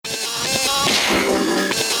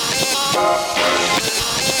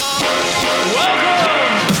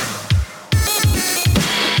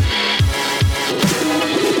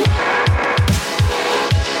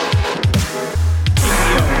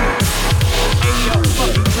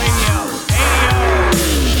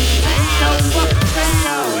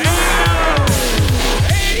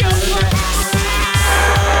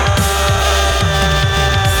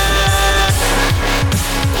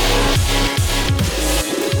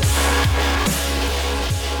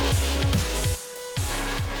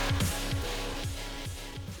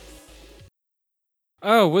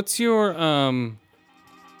Yo, what's your Well,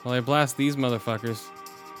 I blast these motherfuckers.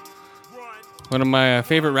 One of my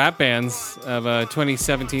favorite rap bands of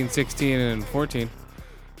 2017, 16, and 14.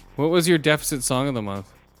 What was your deficit song of the month?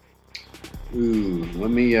 Ooh,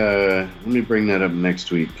 let me bring that up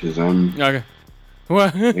next week because I'm okay.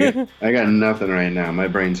 What? I got nothing right now. My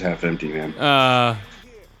brain's half empty, man.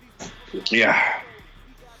 Yeah.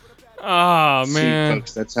 Oh See, man,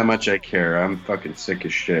 folks, that's how much I care. I'm fucking sick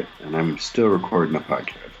as shit, and I'm still recording a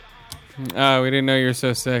podcast. Oh, we didn't know you were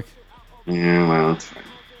so sick. Yeah, well, it's fine.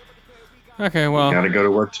 Okay, well, I gotta go to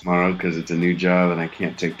work tomorrow because it's a new job and I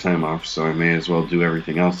can't take time off, so I may as well do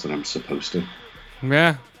everything else that I'm supposed to.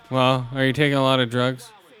 yeah. Well, are you taking a lot of drugs?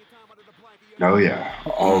 Oh yeah,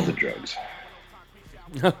 all the drugs.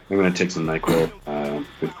 I'm gonna take some NyQuil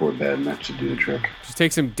before bed, and that should do the trick. Just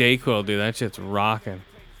take some Dayquil, dude. That shit's rocking.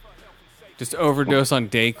 Just overdose on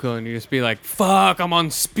Dayquil, and you just be like, "Fuck, I'm on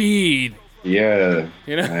speed." Yeah.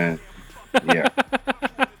 You know? Yeah.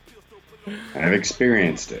 I've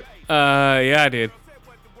experienced it. Yeah, dude.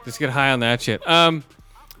 Just get high on that shit.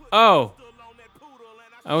 Oh.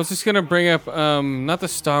 I was just gonna bring up, not the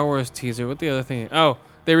Star Wars teaser. What the other thing? Oh,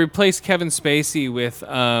 they replaced Kevin Spacey with,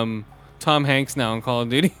 Tom Hanks now in Call of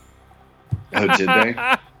Duty. Oh, did they?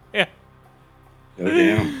 Yeah. Oh,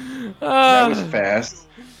 damn. That was fast.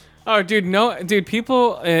 Oh, dude, no, dude,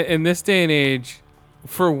 people in this day and age,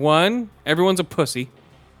 for one, everyone's a pussy,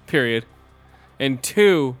 period. And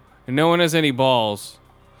two, no one has any balls.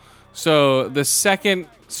 So the second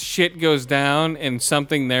shit goes down and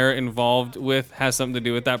something they're involved with has something to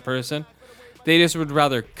do with that person, they just would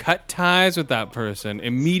rather cut ties with that person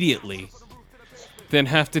immediately than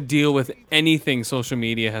have to deal with anything social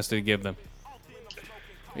media has to give them.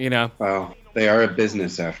 You know? Well, they are a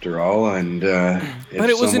business after all, and but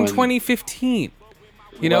it was in 2015.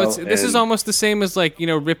 You know, this is almost the same as, like, you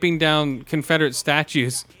know, ripping down Confederate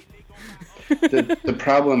statues. The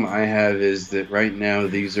problem I have is that right now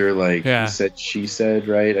these are like he said, she said,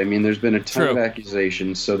 right? I mean, there's been a ton of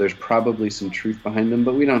accusations, so there's probably some truth behind them,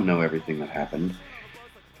 but we don't know everything that happened.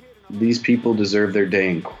 These people deserve their day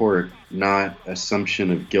in court, not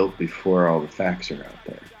assumption of guilt before all the facts are out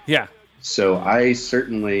there. Yeah. So I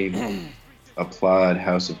certainly applaud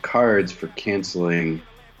House of Cards for canceling.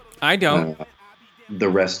 I don't. The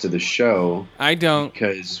rest of the show. I don't.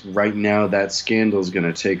 Because right now that scandal is going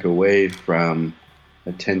to take away from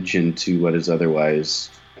attention to what is otherwise,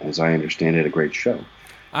 as I understand it, a great show.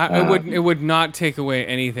 It would not take away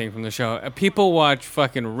anything from the show. People watch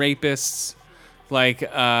fucking rapists, like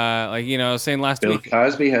you know, saying last week. Bill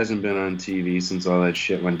Cosby hasn't been on TV since all that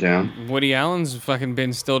shit went down. Woody Allen's fucking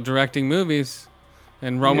been still directing movies,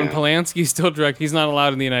 and Roman Polanski's still direct. He's not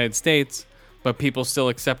allowed in the United States. But people still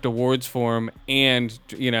accept awards for him, and,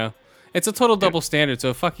 you know, it's a total double standard.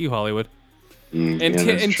 So fuck you, Hollywood.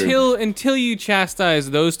 Until you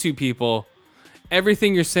chastise those two people,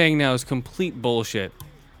 everything you're saying now is complete bullshit.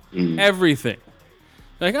 Everything.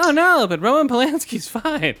 Like, oh no, but Roman Polanski's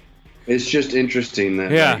fine. It's just interesting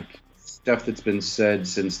that like, stuff that's been said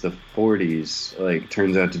since the 40s like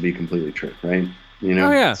turns out to be completely true, right? You know?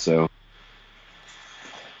 Oh yeah. So.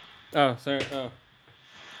 Oh, sorry. Oh.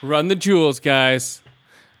 Run the jewels, guys.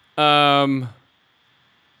 Yeah,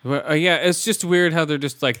 it's just weird how they're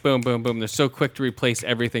just like boom, boom, boom. They're so quick to replace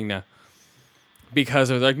everything now. Because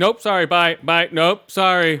they're like, nope, sorry, bye, nope,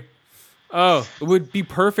 sorry. Oh, it would be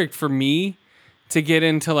perfect for me to get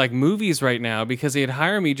into like movies right now because they'd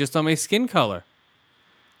hire me just on my skin color.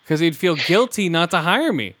 Because they'd feel guilty not to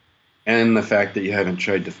hire me. And the fact that you haven't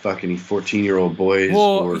tried to fuck any 14-year-old boys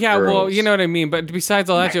or girls. Well, you know what I mean. But besides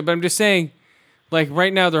all that shit, but I'm just saying, like,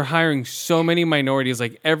 right now, they're hiring so many minorities.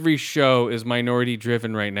 Like, every show is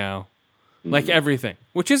minority-driven right now. Like, everything.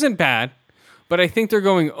 Which isn't bad. But I think they're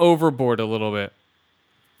going overboard a little bit.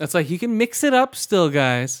 It's like, you can mix it up still,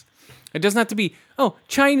 guys. It doesn't have to be,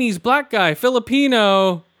 Chinese, black guy,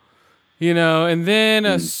 Filipino, you know, and then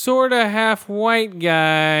a sort of half-white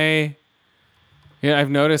guy. Yeah, I've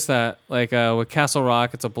noticed that. Like, with Castle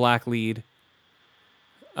Rock, it's a black lead.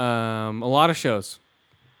 A lot of shows.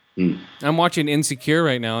 I'm watching Insecure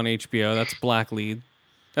right now on HBO. That's black lead.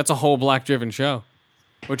 That's a whole black-driven show,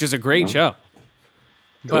 which is a great show.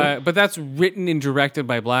 Cool. But that's written and directed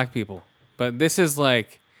by black people. But this is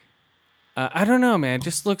like, I don't know, man. It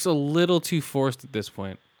just looks a little too forced at this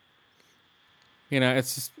point. You know,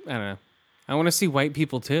 it's just, I don't know. I want to see white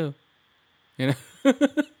people too. You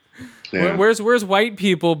know, where's white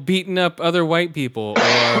people beating up other white people,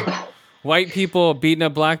 or white people beating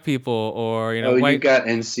up black people, or you know, you got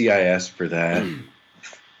NCIS for that.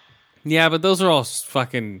 Yeah, but those are all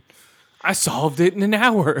fucking. I solved it in an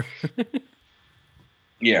hour.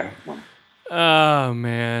 Yeah. Oh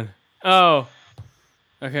man. Oh.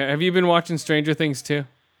 Okay. Have you been watching Stranger Things too?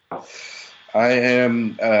 I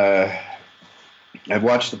am. I've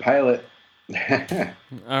watched the pilot. All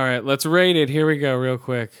right, let's rate it. Here we go, real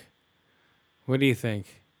quick. What do you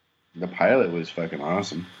think? The pilot was fucking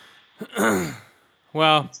awesome.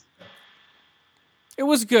 Well, it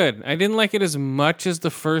was good. I didn't like it as much as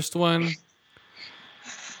the first one,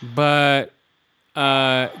 but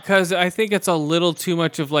because I think it's a little too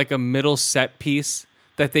much of like a middle set piece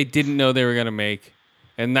that they didn't know they were gonna make,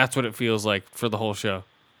 and that's what it feels like for the whole show.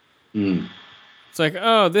 It's like,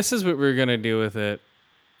 oh, this is what we're gonna do with it.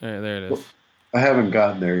 All right, there it is. I haven't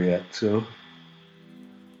gotten there yet, so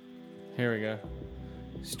here we go.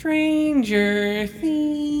 Stranger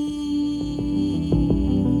Things.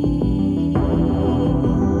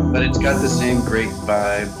 But it's got the same great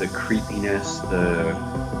vibe, the creepiness,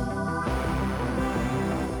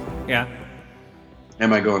 Yeah.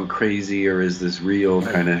 Am I going crazy or is this real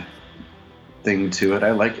kind of thing to it?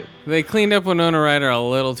 I like it. They cleaned up Winona Ryder a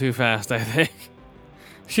little too fast, I think.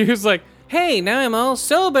 She was like, hey, now I'm all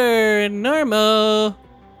sober and normal.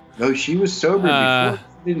 No, she was sober before.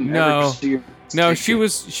 Didn't ever see her. No, she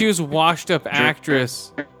was washed up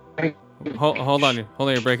actress. Hold on,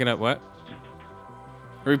 you're breaking up. What?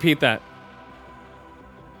 Repeat that.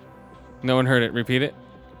 No one heard it. Repeat it.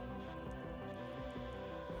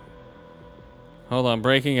 Hold on,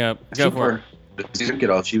 breaking up. Go for it. She took it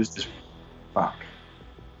all. She was just fuck.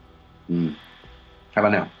 How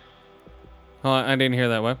about now? Hold on, I didn't hear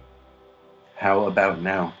that. What? How about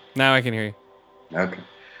now? Now I can hear you. Okay.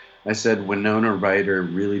 I said Winona Ryder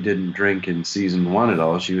really didn't drink in season 1 at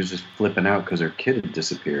all. She was just flipping out because her kid had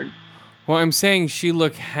disappeared. Well, I'm saying she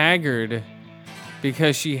looked haggard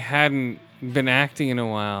because she hadn't been acting in a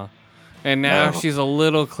while. And now she's a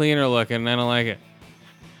little cleaner looking, and I don't like it.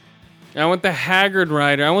 I want the haggard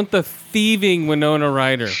Ryder. I want the thieving Winona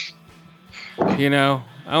Ryder. You know?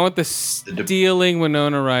 I want the stealing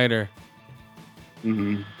Winona Ryder.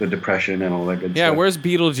 The depression and all that good stuff. Yeah, where's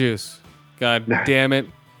Beetlejuice? God damn it.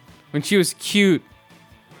 When she was cute,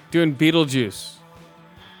 doing Beetlejuice.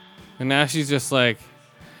 And now she's just like,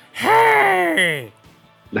 hey!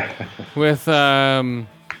 With, there's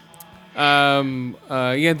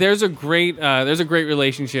a great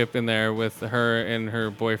relationship in there with her and her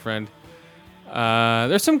boyfriend.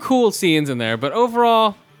 There's some cool scenes in there, but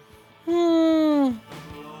overall, the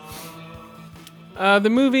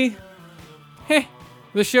movie,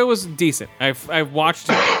 the show was decent. I've watched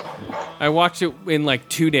it. I watched it in like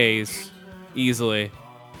 2 days, easily.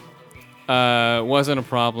 Wasn't a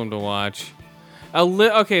problem to watch.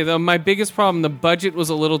 My biggest problem, the budget was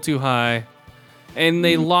a little too high, and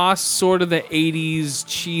they lost sort of the 80s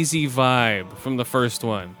cheesy vibe from the first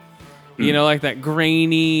one. You know, like that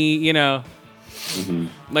grainy,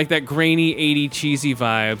 like that grainy 80 cheesy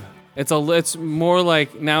vibe. It's more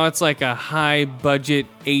like, now it's like a high budget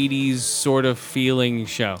 80s sort of feeling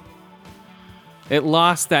show. It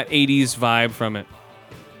lost that 80s vibe from it.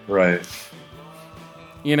 Right.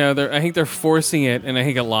 I think they're forcing it, and I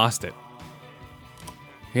think it lost it.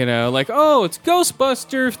 Like, oh, it's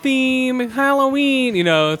Ghostbuster theme, Halloween.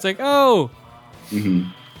 It's like, oh.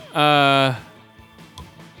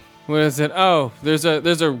 What is it? Oh, there's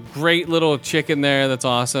a great little chick in there that's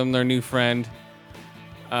awesome. Their new friend.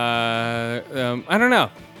 I don't know.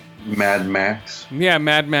 Mad Max. Yeah,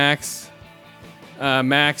 Mad Max.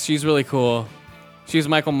 Max, she's really cool. She's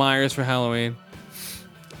Michael Myers for Halloween.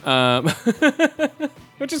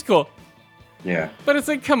 Which is cool. Yeah. But it's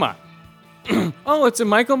like, come on. Oh, it's a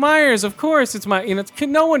Michael Myers. Of course, it's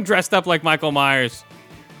no one dressed up like Michael Myers.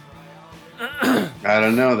 I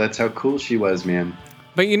don't know. That's how cool she was, man.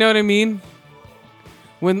 But you know what I mean?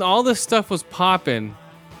 When all this stuff was popping,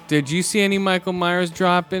 did you see any Michael Myers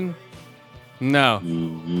dropping? No.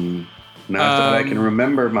 Not that I can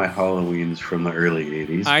remember my Halloweens from the early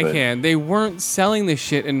 80s. I can. They weren't selling this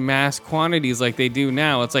shit in mass quantities like they do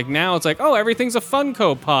now. It's like, oh, everything's a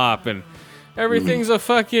Funko Pop and everything's a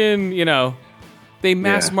fucking, they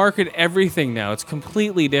mass market everything now. It's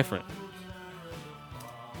completely different.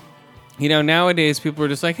 Nowadays people are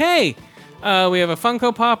just like, hey, we have a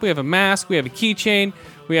Funko Pop, we have a mask, we have a keychain,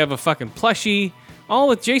 we have a fucking plushie, all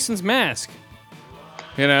with Jason's mask.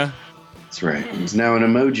 That's right. It's now an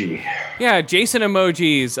emoji. Yeah, Jason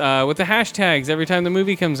emojis with the hashtags every time the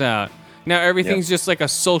movie comes out. Now everything's just like a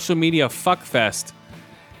social media fuckfest.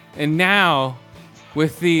 And now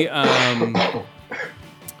with the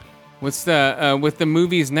with the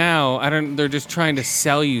movies now, they're just trying to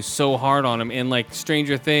sell you so hard on them. And like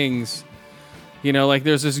Stranger Things, like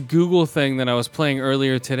there's this Google thing that I was playing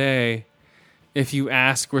earlier today, if you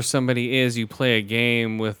ask where somebody is, you play a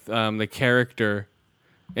game with the character,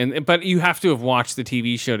 but you have to have watched the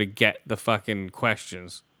TV show to get the fucking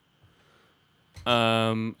questions.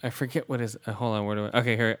 I forget what is. Hold on, where do I?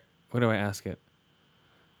 Okay, here. Where do I ask it?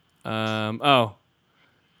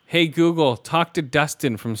 Hey Google, talk to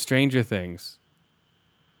Dustin from Stranger Things.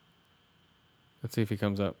 Let's see if he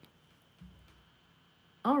comes up.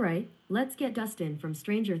 All right, let's get Dustin from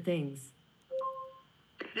Stranger Things.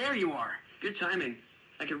 There you are. Good timing.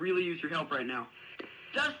 I could really use your help right now.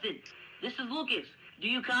 Dustin, this is Lucas. Do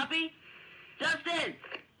you copy? Dustin!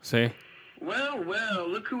 See? Well,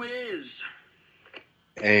 look who it is.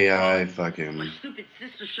 AI fucking... My stupid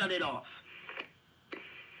sister shut it off.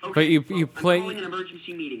 Okay, but you I'm play... calling an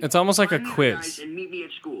emergency meeting. It's almost like a Find the quiz. guys and meet me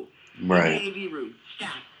at school. Right. In the AV room.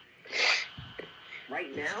 Stop.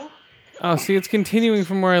 Right now? Oh, see, it's continuing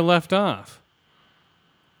from where I left off.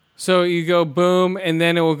 So you go boom, and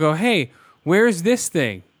then it will go, hey, where's this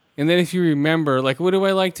thing? And then if you remember, like, what do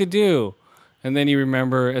I like to do? And then you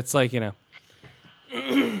remember, it's like, you know.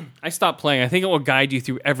 I stopped playing. I think it will guide you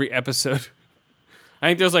through every episode. I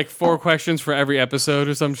think there's like 4 questions for every episode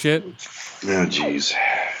or some shit. Oh, jeez.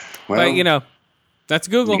 Well, but, you know, that's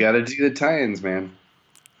Google. You got to do the tie-ins, man.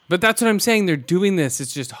 But that's what I'm saying. They're doing this.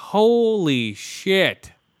 It's just holy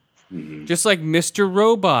shit. Mm-hmm. Just like Mr.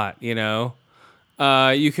 Robot, you know.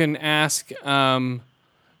 You can ask,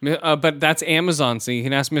 but that's Amazon, so you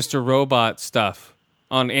can ask Mr. Robot stuff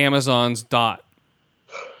on Amazon's dot.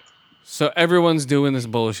 So everyone's doing this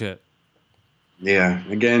bullshit. Yeah,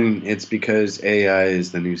 again, it's because AI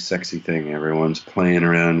is the new sexy thing. Everyone's playing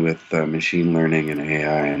around with machine learning and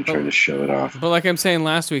AI and trying to show it off. But like I'm saying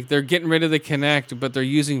last week, they're getting rid of the Kinect, but they're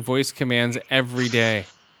using voice commands every day.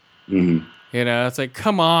 Mm-hmm. You know, it's like,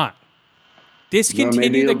 come on.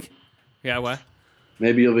 Discontinue the... Yeah, what?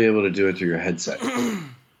 Maybe you'll be able to do it through your headset.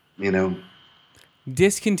 You know?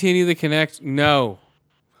 Discontinue the Kinect? No.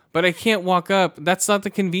 But I can't walk up. That's not the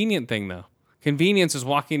convenient thing, though. Convenience is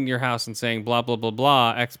walking in your house and saying blah, blah, blah,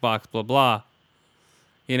 blah, Xbox, blah, blah.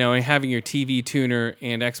 You know, and having your TV tuner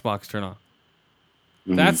and Xbox turn on.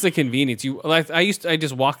 Mm-hmm. That's the convenience. I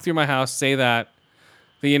just walk through my house, say that,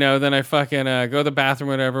 you know, then I fucking go to the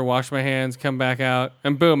bathroom, whatever, wash my hands, come back out,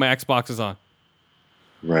 and boom, my Xbox is on.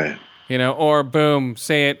 Right. You know, or boom,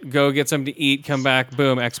 say it, go get something to eat, come back,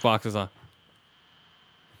 boom, Xbox is on.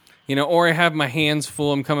 You know, or I have my hands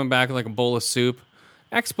full, I'm coming back with like a bowl of soup.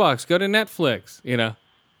 Xbox, go to Netflix, you know.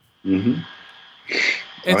 Mm-hmm.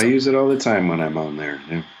 I use it all the time when I'm on there.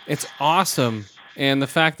 Yeah. It's awesome. And the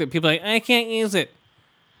fact that people are like, I can't use it.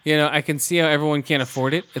 You know, I can see how everyone can't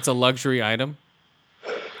afford it. It's a luxury item.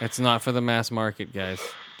 It's not for the mass market, guys.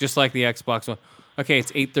 Just like the Xbox One. Okay,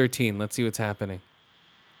 it's 8:13. Let's see what's happening.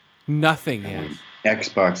 Nothing yet.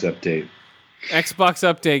 Xbox update. Xbox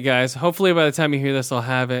update, guys. Hopefully by the time you hear this, I'll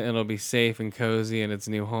have it and it'll be safe and cozy in its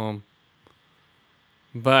new home.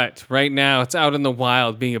 But right now, it's out in the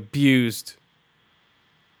wild being abused.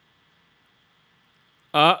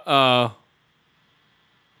 Uh-oh.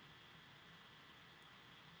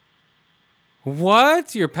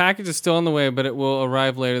 What? Your package is still on the way, but it will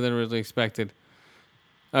arrive later than originally expected.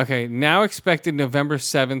 Okay, now expected November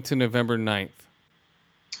 7th to November 9th.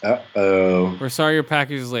 Uh-oh. We're sorry your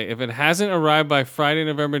package is late. If it hasn't arrived by Friday,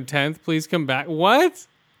 November 10th, please come back. What?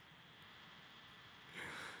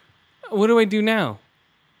 What do I do now?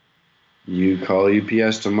 You call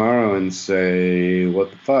UPS tomorrow and say,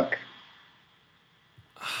 what the fuck?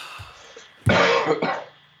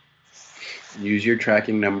 Use your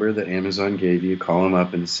tracking number that Amazon gave you. Call them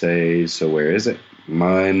up and say, so where is it?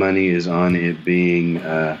 My money is on it being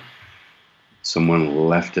someone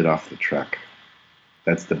left it off the truck.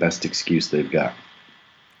 That's the best excuse they've got.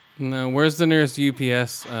 No, where's the nearest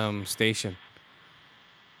UPS station?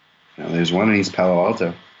 Now, there's one in East Palo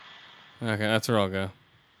Alto. Okay, that's where I'll go.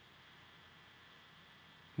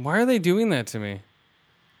 Why are they doing that to me?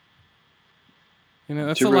 You know,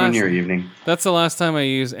 that's to ruin your evening. That's the last time I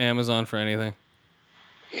use Amazon for anything.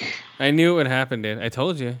 I knew it would happen, dude. I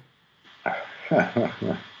told you. Yeah,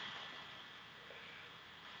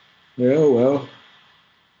 well.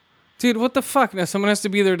 Dude, what the fuck? Now someone has to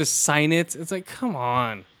be there to sign it. It's like, come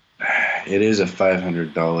on. It is a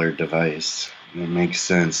 $500 device. It makes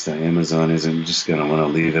sense that Amazon isn't just going to want to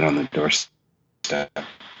leave it on the doorstep.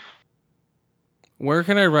 Where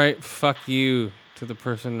can I write "fuck you" to the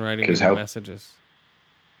person writing the messages?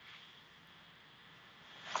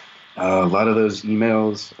 A lot of those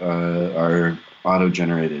emails are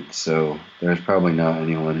auto-generated, so there's probably not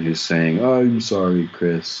anyone who's saying, "I'm sorry,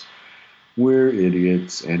 Chris. We're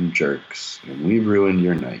idiots and jerks, and we've ruined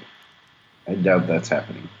your night." I doubt that's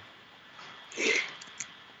happening.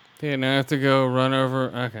 Yeah, now I have to go run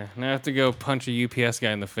over. Okay, now I have to go punch a UPS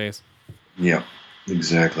guy in the face. Yeah,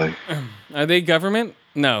 exactly. Are they government?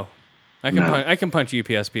 No. I can punch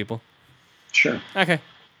UPS people. Sure. Okay.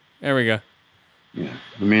 There we go. Yeah.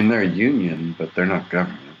 I mean, they're a union, but they're not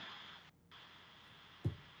government.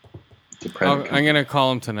 It's a private company. I'm going to call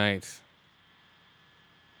them tonight.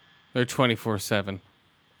 They're 24/7.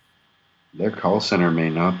 Their call center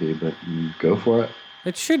may not be, but go for it.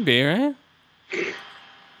 It should be, right? I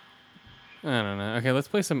don't know. Okay, let's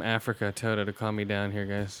play some Africa Toto to calm me down here,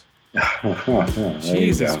 guys.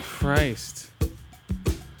 Jesus Christ.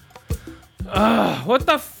 What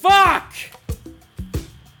the fuck?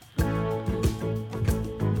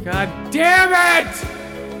 God damn it!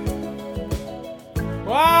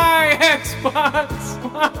 Why, Xbox?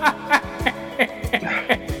 Why?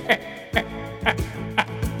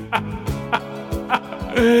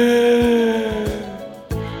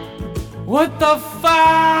 What the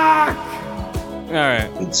fuck? All right.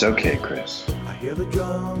 It's okay, Chris. I hear the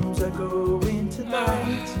drums echoing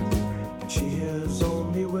tonight. She hears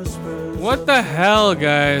only whispers. What the hell,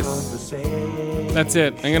 guys? That's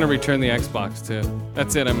it. I'm gonna return the Xbox too.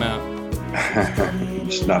 That's it. I'm out.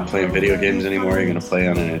 Just not playing video games anymore. You're gonna play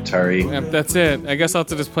on an Atari. Yep, that's it. I guess I'll have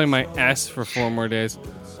to just play my S for 4 more days.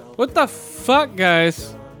 What the fuck,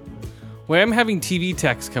 guys? Wait, I'm having TV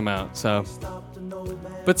techs come out, so.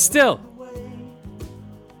 But still,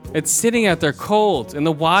 it's sitting out there cold in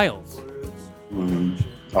the wild.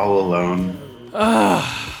 All alone.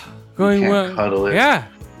 Going can't well. cuddle it. Yeah.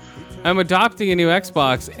 I'm adopting a new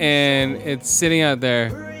Xbox and it's sitting out there.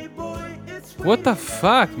 What the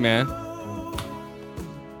fuck, man?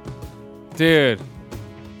 Dude.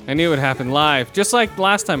 I knew it would happen live. Just like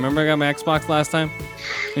last time. Remember I got my Xbox last time?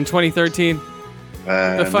 In 2013?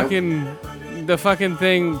 The fucking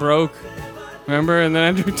thing broke. Remember? And then I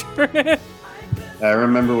had to return it. I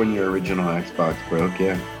remember when your original Xbox broke,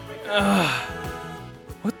 yeah.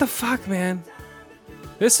 What the fuck, man?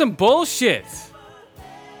 This is some bullshit.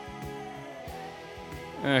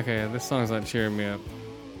 Okay, this song's not cheering me up.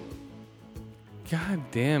 God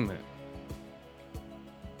damn it.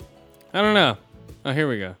 I don't know. Oh, here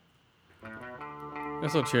we go.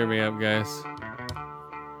 This will cheer me up, guys.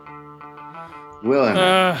 Will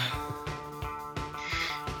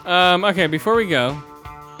and okay, before we go,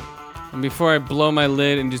 and before I blow my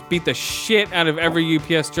lid and just beat the shit out of every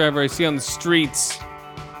UPS driver I see on the streets,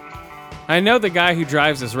 I know the guy who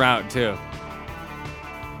drives this route, too.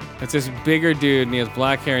 It's this bigger dude, and he has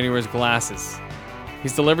black hair, and he wears glasses.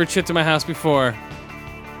 He's delivered shit to my house before.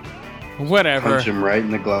 Whatever. punch him right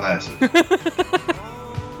in the glasses.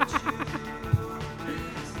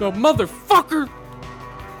 Go, motherfucker!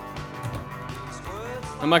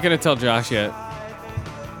 I'm not gonna tell Josh yet.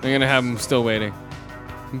 I'm gonna have him still waiting.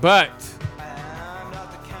 But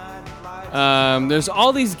there's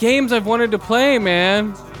all these games I've wanted to play,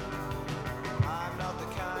 man.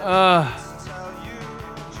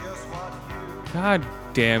 God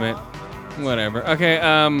damn it. Whatever. Okay,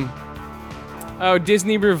 oh,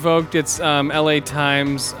 Disney revoked its LA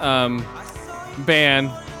Times ban.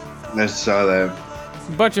 I saw that.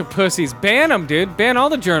 Bunch of pussies. Ban them, dude. Ban all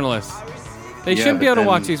the journalists. They shouldn't be able to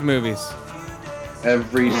watch these movies.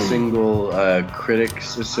 Every single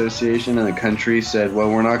critics association in the country said, well,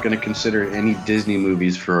 we're not going to consider any Disney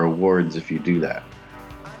movies for awards if you do that.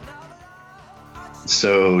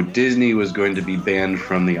 So Disney was going to be banned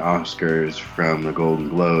from the Oscars, from the Golden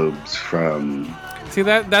Globes, from... See,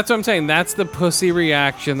 that's what I'm saying. That's the pussy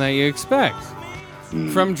reaction that you expect.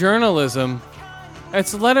 From journalism.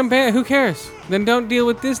 It's let them ban. Who cares? Then don't deal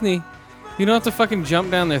with Disney. You don't have to fucking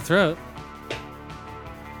jump down their throat.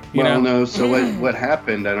 No. So what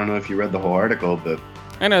happened? I don't know if you read the whole article, but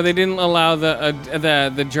I know they didn't allow the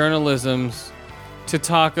journalisms to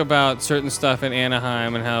talk about certain stuff in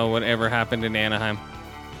Anaheim and how whatever happened in Anaheim.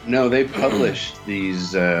 No, they published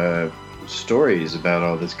these stories about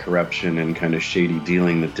all this corruption and kind of shady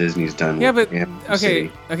dealing that Disney's done. Yeah, with but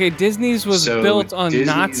AMC. okay. Disney's was built on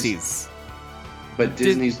Nazis. But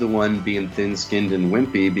Disney's the one being thin-skinned and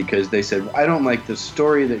wimpy because they said, I don't like the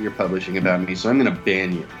story that you're publishing about me, so I'm going to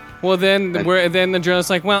ban you. Well, then the journalist's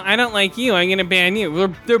like, well, I don't like you, I'm going to ban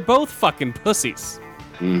you. They're both fucking pussies.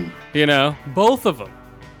 You know? Both of them.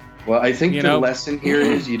 Well, I think the lesson here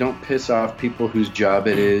is you don't piss off people whose job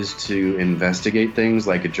it is to investigate things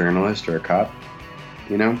like a journalist or a cop,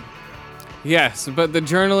 you know? Yes, but the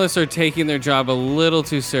journalists are taking their job a little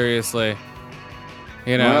too seriously.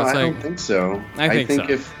 You know, well, it's I don't think so. I think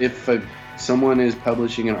so. if someone is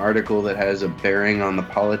publishing an article that has a bearing on the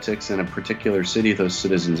politics in a particular city, those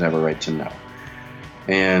citizens have a right to know.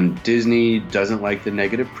 And Disney doesn't like the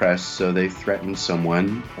negative press, so they threatened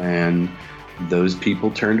someone, and those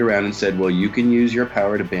people turned around and said, well, you can use your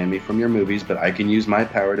power to ban me from your movies, but I can use my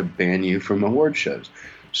power to ban you from award shows.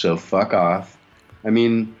 So fuck off. I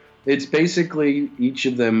mean, it's basically each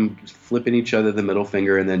of them flipping each other the middle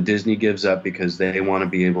finger, and then Disney gives up because they want to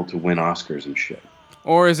be able to win Oscars and shit.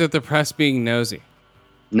 Or is it the press being nosy?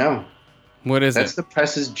 No. What is That's it? the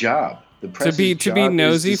press's job. The press's to be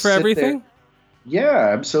nosy for everything? There. Yeah,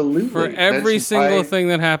 absolutely. For every single thing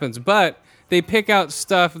that happens. But they pick out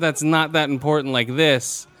stuff that's not that important like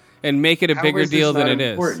this and make it a bigger deal than it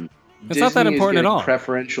is. It's not that important at all.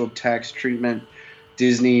 Preferential tax treatment.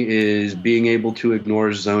 Disney is being able to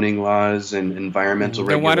ignore zoning laws and environmental regulations.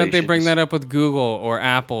 Then why don't they bring that up with Google or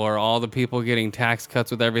Apple or all the people getting tax cuts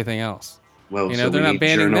with everything else? Well, you know, they're not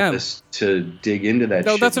banning them to dig into that.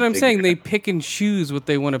 No, shit that's what I'm saying. They pick and choose what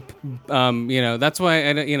they want to. That's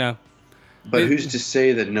why But who's to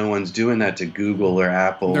say that no one's doing that to Google or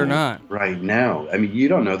Apple? They're not right now. I mean, you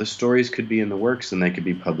don't know. The stories could be in the works and they could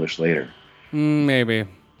be published later. Maybe.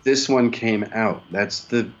 This one came out. That's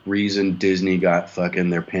the reason Disney got fucking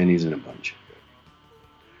their panties in a bunch.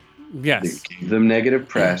 Yes. They gave them negative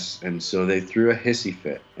press, and so they threw a hissy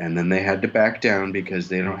fit. And then they had to back down because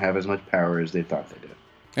they don't have as much power as they thought they did.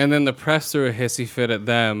 And then the press threw a hissy fit at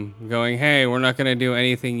them, going, hey, we're not going to do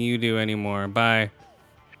anything you do anymore. Bye.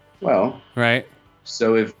 Well. Right?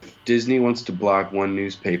 So if Disney wants to block one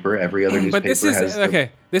newspaper, every other newspaper has...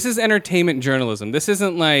 Okay, this is entertainment journalism. This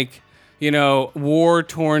isn't like,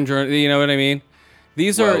 war-torn journalism. You know what I mean?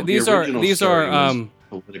 These are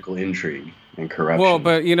political intrigue and corruption. Well,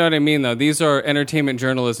 but you know what I mean, though. These are entertainment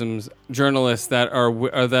journalists that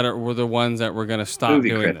were the ones that were going to stop movie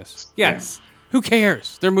doing critics. this. Yes. Yeah. Who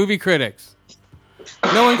cares? They're movie critics.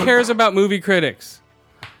 No one cares about movie critics.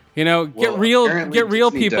 Get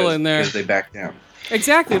real people in there. Because they back down.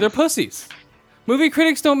 Exactly, they're pussies. Movie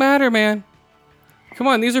critics don't matter, man. Come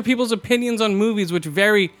on, these are people's opinions on movies, which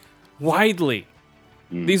vary widely.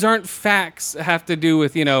 These aren't facts that have to do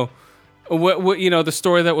with what the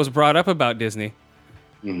story that was brought up about Disney.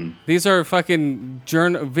 These are fucking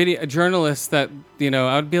journalists that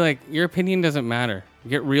I would be like, your opinion doesn't matter.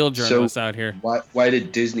 Get real journalists out here. Why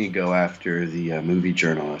did Disney go after the movie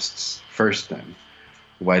journalists first then?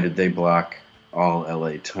 Why did they block all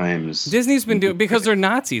LA Times? Disney's been doing because they're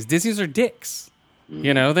Nazis. Disney's are dicks.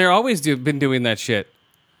 They're always been doing that shit.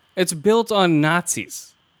 It's built on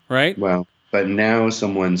Nazis, right? Well, but now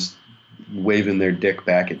someone's waving their dick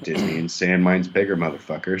back at Disney and saying mine's bigger,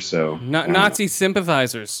 motherfucker. So Nazi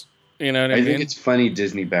sympathizers. You know what I mean? I think it's funny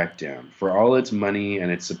Disney backed down. For all its money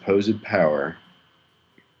and its supposed power,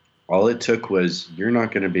 all it took was, you're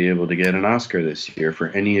not going to be able to get an Oscar this year for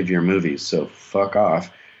any of your movies, so fuck off,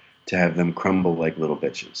 to have them crumble like little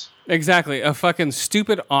bitches. Exactly. A fucking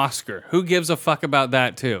stupid Oscar. Who gives a fuck about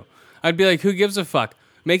that, too? I'd be like, who gives a fuck?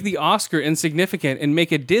 Make the Oscar insignificant and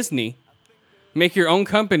make it Disney. Make your own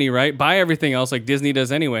company, right? Buy everything else like Disney does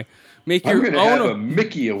anyway. Make your own... have a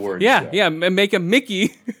Mickey award. Yeah, make a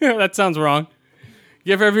Mickey. That sounds wrong.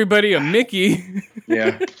 Give everybody a Mickey.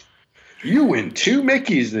 Yeah. You win 2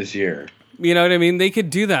 Mickeys this year. You know what I mean? They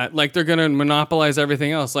could do that. Like, they're going to monopolize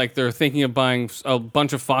everything else. Like, they're thinking of buying a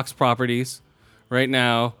bunch of Fox properties right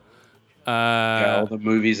now. All the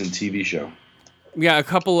movies and TV show. Yeah,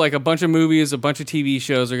 a bunch of movies, a bunch of TV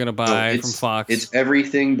shows they're going to buy from Fox. It's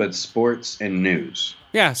everything but sports and news.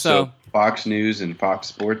 Yeah, so Fox News and Fox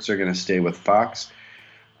Sports are going to stay with Fox.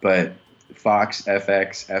 But Fox,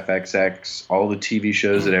 FX, FXX, all the TV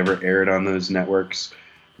shows that ever aired on those networks...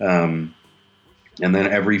 and then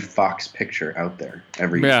every Fox picture out there,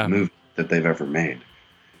 every movie that they've ever made.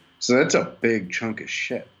 So that's a big chunk of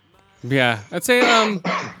shit. Yeah, I'd say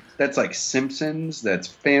that's like Simpsons, that's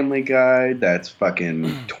Family Guy, that's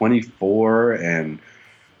fucking 24, and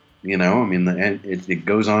it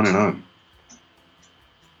goes on and on.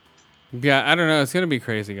 Yeah, I don't know. It's gonna be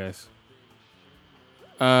crazy, guys.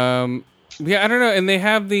 Yeah, I don't know. And they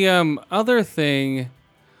have the other thing.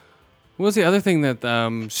 What was the other thing that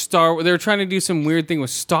they were trying to do some weird thing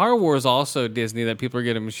with Star Wars also, Disney, that people are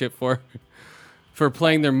getting shit for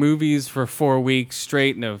playing their movies for 4 weeks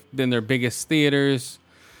straight and have been their biggest theaters.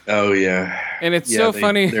 Oh, yeah. And it's so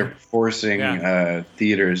funny. They're forcing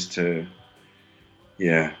theaters to...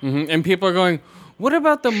 Yeah. Mm-hmm. And people are going, what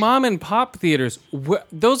about the mom and pop theaters?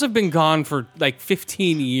 Those have been gone for like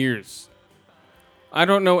 15 years. I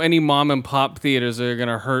don't know any mom and pop theaters that are going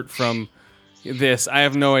to hurt from... this. I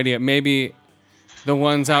have no idea. Maybe the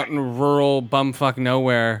ones out in rural bumfuck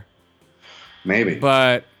nowhere. Maybe.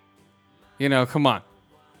 But come on.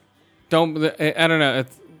 I don't know.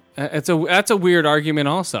 That's a weird argument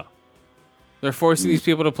also. They're forcing these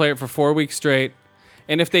people to play it for 4 weeks straight.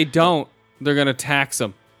 And if they don't, they're going to tax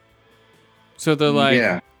them. So they're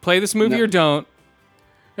like, play this movie or don't.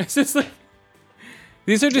 It's just like,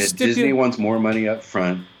 these are just Disney wants more money up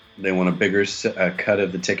front. They want a bigger cut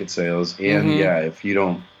of the ticket sales. And if you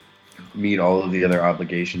don't meet all of the other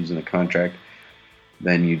obligations in the contract,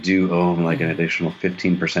 then you do owe them like an additional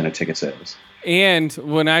 15% of ticket sales. And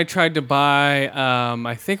when I tried to buy,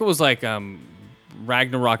 I think it was like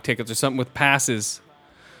Ragnarok tickets or something with passes,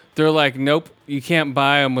 they're like, nope, you can't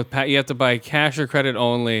buy them with you have to buy cash or credit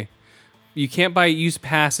only. You can't use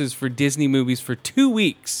passes for Disney movies for 2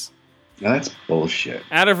 weeks. Now that's bullshit.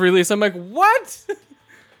 Out of release. I'm like, what?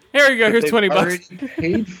 Here you go. Here's $20. Already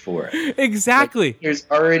paid for it. Exactly. Like, there's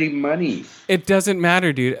already money. It doesn't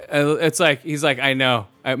matter, dude. It's like, he's like, I know.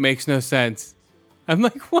 It makes no sense. I'm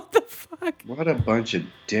like, what the fuck? What a bunch of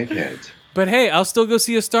dickheads. But hey, I'll still go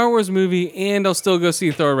see a Star Wars movie, and I'll still go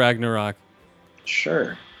see Thor Ragnarok.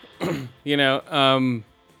 Sure. You know,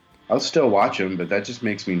 I'll still watch them, but that just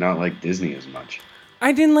makes me not like Disney as much.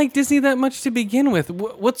 I didn't like Disney that much to begin with.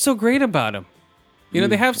 What's so great about them? You know,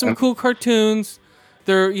 they have some cool cartoons.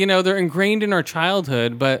 They're ingrained in our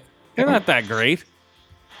childhood, but they're not that great.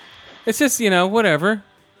 It's just, whatever.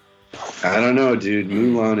 I don't know, dude.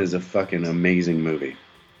 Mulan is a fucking amazing movie.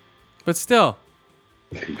 But still,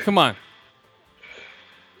 come on.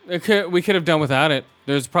 We could have done without it.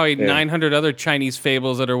 There's probably 900 other Chinese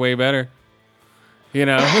fables that are way better. You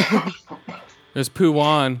know? There's Pu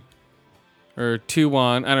Wan. Or Tu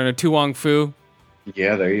Wan. I don't know, Tu Wong Fu.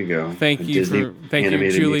 Yeah, there you go. Thank you,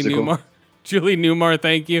 Julie Newmar. Julie Newmar,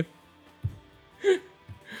 thank you.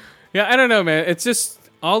 Yeah, I don't know, man. It's just,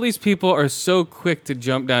 all these people are so quick to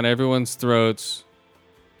jump down everyone's throats.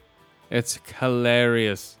 It's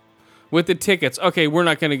hilarious. With the tickets, okay, we're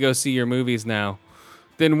not going to go see your movies now.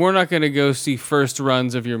 Then we're not going to go see first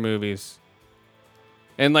runs of your movies.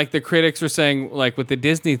 And like the critics were saying, like with the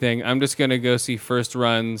Disney thing, I'm just going to go see first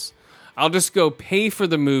runs. I'll just go pay for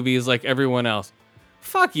the movies like everyone else.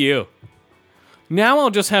 Fuck you. Now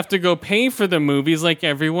I'll just have to go pay for the movies like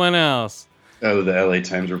everyone else. Oh, the LA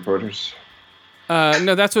Times reporters?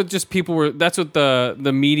 No, that's what just people were... That's what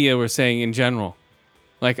the media were saying in general.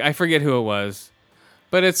 Like, I forget who it was.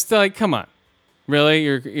 But it's like, come on.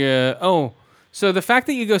 Really? Oh, so the fact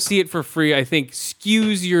that you go see it for free, I think,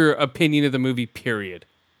 skews your opinion of the movie, period.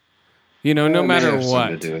 You know, no matter what.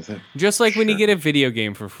 To do with it. Just like when you get a video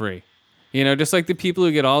game for free. You know, just like the people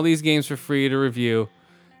who get all these games for free to review,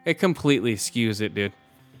 it completely skews it, dude.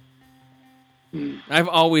 I've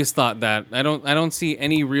always thought that. I don't see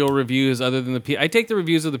any real reviews other than I take the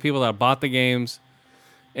reviews of the people that bought the games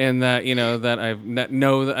and that, you know, that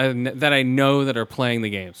I know that are playing the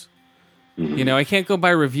games. You know, I can't go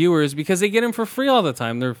by reviewers because they get them for free all the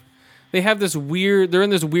time. They're in this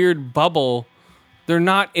weird bubble. They're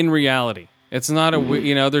not in reality. It's not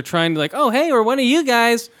they're trying to like, oh, hey, we're one of you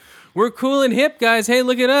guys. We're cool and hip guys. Hey,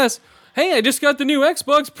 look at us. Hey, I just got the new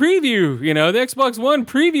Xbox preview, you know, the Xbox One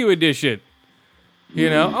preview edition. You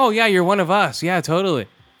know, oh yeah, you're one of us. Yeah, totally.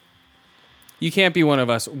 You can't be one of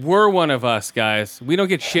us. We're one of us, guys. We don't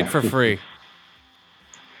get shit for free.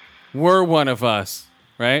 We're one of us,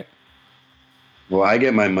 right? Well, I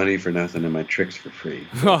get my money for nothing and my tricks for free.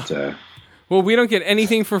 But, well, we don't get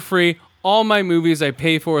anything for free. All my movies I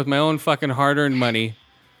pay for with my own fucking hard-earned money.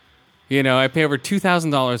 You know, I pay over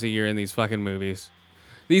 $2,000 a year in these fucking movies.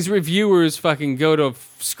 These reviewers fucking go to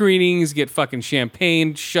screenings, get fucking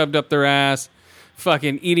champagne shoved up their ass,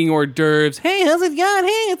 fucking eating hors d'oeuvres. Hey, how's it going?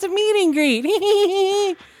 Hey, it's a meet and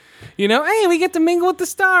greet. You know, hey, we get to mingle with the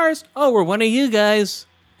stars. Oh, we're one of you guys.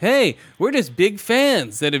 Hey, we're just big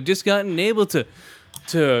fans that have just gotten able to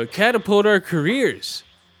catapult our careers.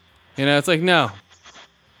 You know, it's like, no.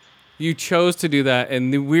 You chose to do that,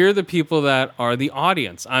 and we're the people that are the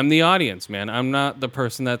audience. I'm the audience, man. I'm not the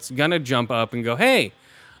person that's going to jump up and go, hey,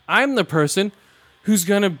 I'm the person who's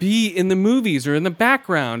going to be in the movies or in the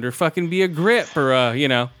background or fucking be a grip or, you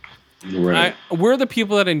know. Right. We're the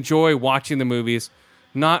people that enjoy watching the movies,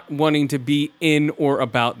 not wanting to be in or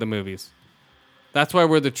about the movies. That's why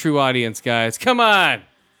we're the true audience, guys. Come on.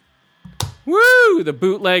 Woo! The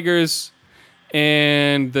bootleggers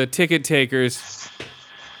and the ticket takers,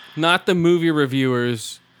 not the movie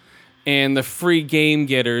reviewers and the free game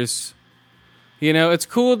getters. You know, it's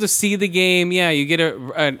cool to see the game. Yeah, you get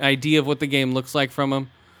an idea of what the game looks like from them.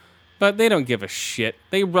 But they don't give a shit.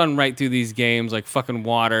 They run right through these games like fucking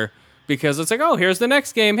water because it's like, oh, here's the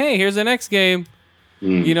next game. Hey, here's the next game.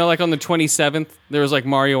 You know, like on the 27th, there was like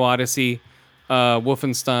Mario Odyssey,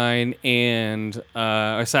 Wolfenstein, and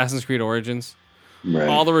Assassin's Creed Origins. Right.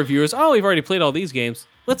 All the reviewers, oh, we've already played all these games.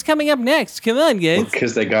 What's coming up next? Come on, guys.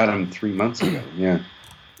 Because they got him 3 months ago. Yeah.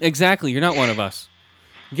 Exactly. You're not one of us.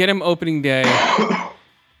 Get him opening day,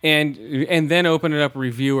 and then open it up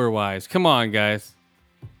reviewer wise. Come on, guys.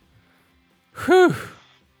 Whew.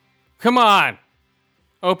 Come on.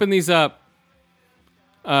 Open these up.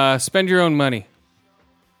 Spend your own money.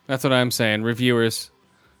 That's what I'm saying. Reviewers,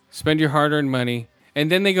 spend your hard-earned money,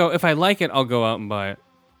 and then they go, if I like it, I'll go out and buy it.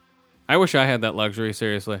 I wish I had that luxury,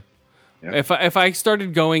 seriously. Yep. If I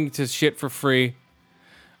started going to shit for free,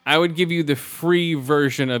 I would give you the free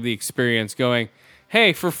version of the experience going,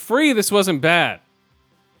 hey, for free, this wasn't bad.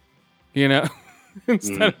 You know?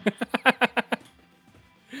 Instead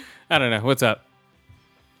I don't know. What's up?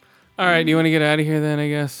 All right, do you want to get out of here then, I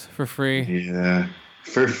guess, for free? Yeah,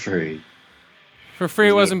 for free. For free,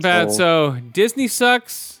 it wasn't bad. So, Disney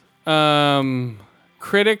sucks.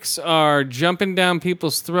 Critics are jumping down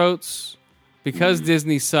people's throats because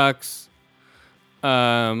Disney sucks.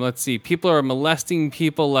 Let's see. People are molesting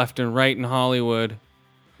people left and right in Hollywood.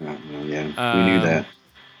 Yeah, we knew that.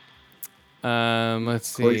 Let's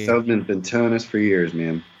see. Corey Feldman's been telling us for years,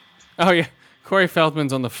 man. Oh, yeah. Corey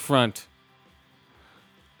Feldman's on the front.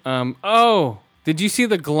 Did you see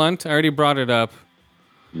the Glunt? I already brought it up.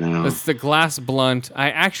 No. It's the glass blunt. I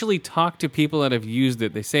actually talked to people that have used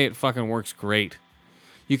it. They say it fucking works great.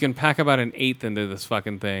 You can pack about an eighth into this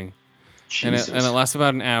fucking thing. And it lasts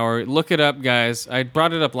about an hour. Look it up, guys. I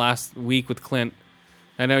brought it up last week with Clint.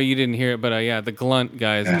 I know you didn't hear it, but yeah, the Glunt,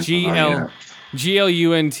 guys. GLUNT.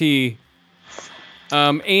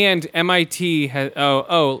 And MIT has...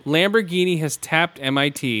 Lamborghini has tapped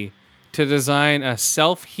MIT to design a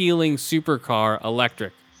self-healing supercar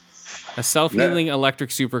electric. A self-healing electric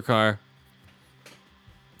supercar.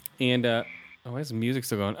 And, why is the music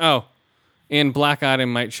still going? Oh, and Black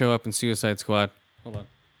Adam might show up in Suicide Squad. Hold on.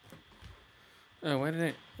 Oh, why did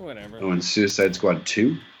I... Whatever. Oh, in Suicide Squad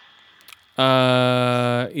 2?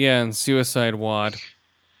 Yeah, in Suicide Wad.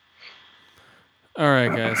 All right,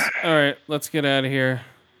 guys. All right, let's get out of here.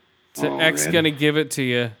 X gonna give it to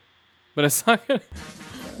you, but it's not gonna...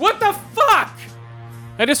 What the fuck?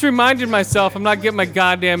 I just reminded myself I'm not getting my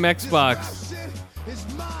goddamn Xbox.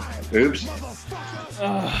 Oops.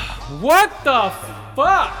 What the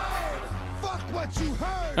fuck?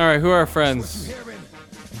 All right, who are our friends?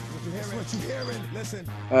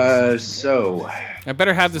 So... I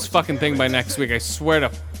better have this fucking thing by next week. I swear to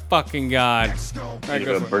fucking God. Right,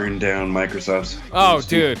 go burn down Microsoft's... Oh,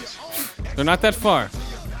 dude. They're not that far.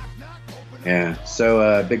 Yeah.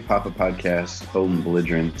 So, Big Papa Podcast, Bold and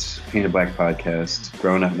Belligerent, Painted Black Podcast,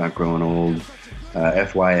 Growing Up Not Growing Old,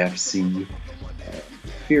 FYFC,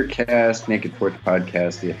 Fearcast, Naked Porch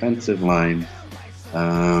Podcast, The Offensive Line,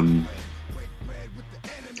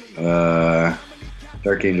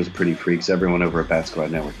 Dark Angels Pretty Freaks, everyone over at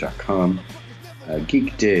BatSquadNetwork.com,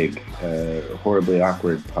 Geek Dig, Horribly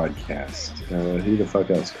Awkward Podcast. Who the fuck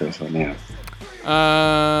else, Chris, right now?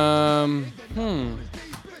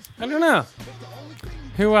 I don't know.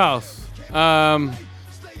 Who else? I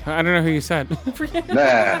don't know who you said.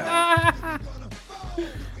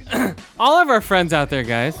 All of our friends out there,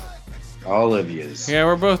 guys. All of yous. Yeah,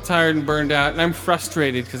 we're both tired and burned out, and I'm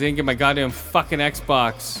frustrated because I didn't get my goddamn fucking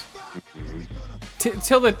Xbox.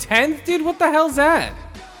 Till the 10th? Dude, what the hell's that?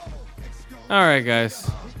 Alright, guys.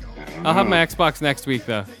 I'll have my Xbox next week,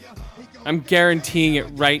 though. I'm guaranteeing it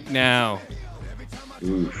right now.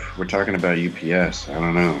 Oof, we're talking about UPS. I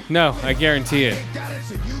don't know. No, I guarantee it.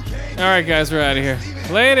 Alright, guys, we're out of here.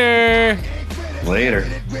 Later! Later.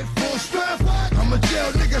 I'm a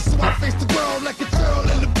jail nigga, so I face the world like a girl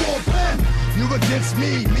in the bullpen. You against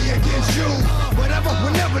me against you. Whatever,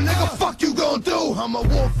 whenever, nigga, fuck you gon' do. I'm a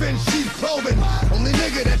wolf in sheep's clothing. Only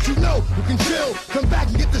nigga that you know who can chill. Come back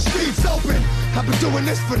and get the streets open. I've been doing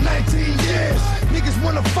this for 19 years. Niggas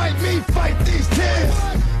wanna fight me, fight these tears.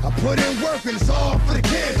 I put in work and it's all for the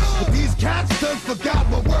kids. But these cats done forgot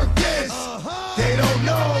what work is. They don't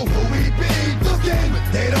know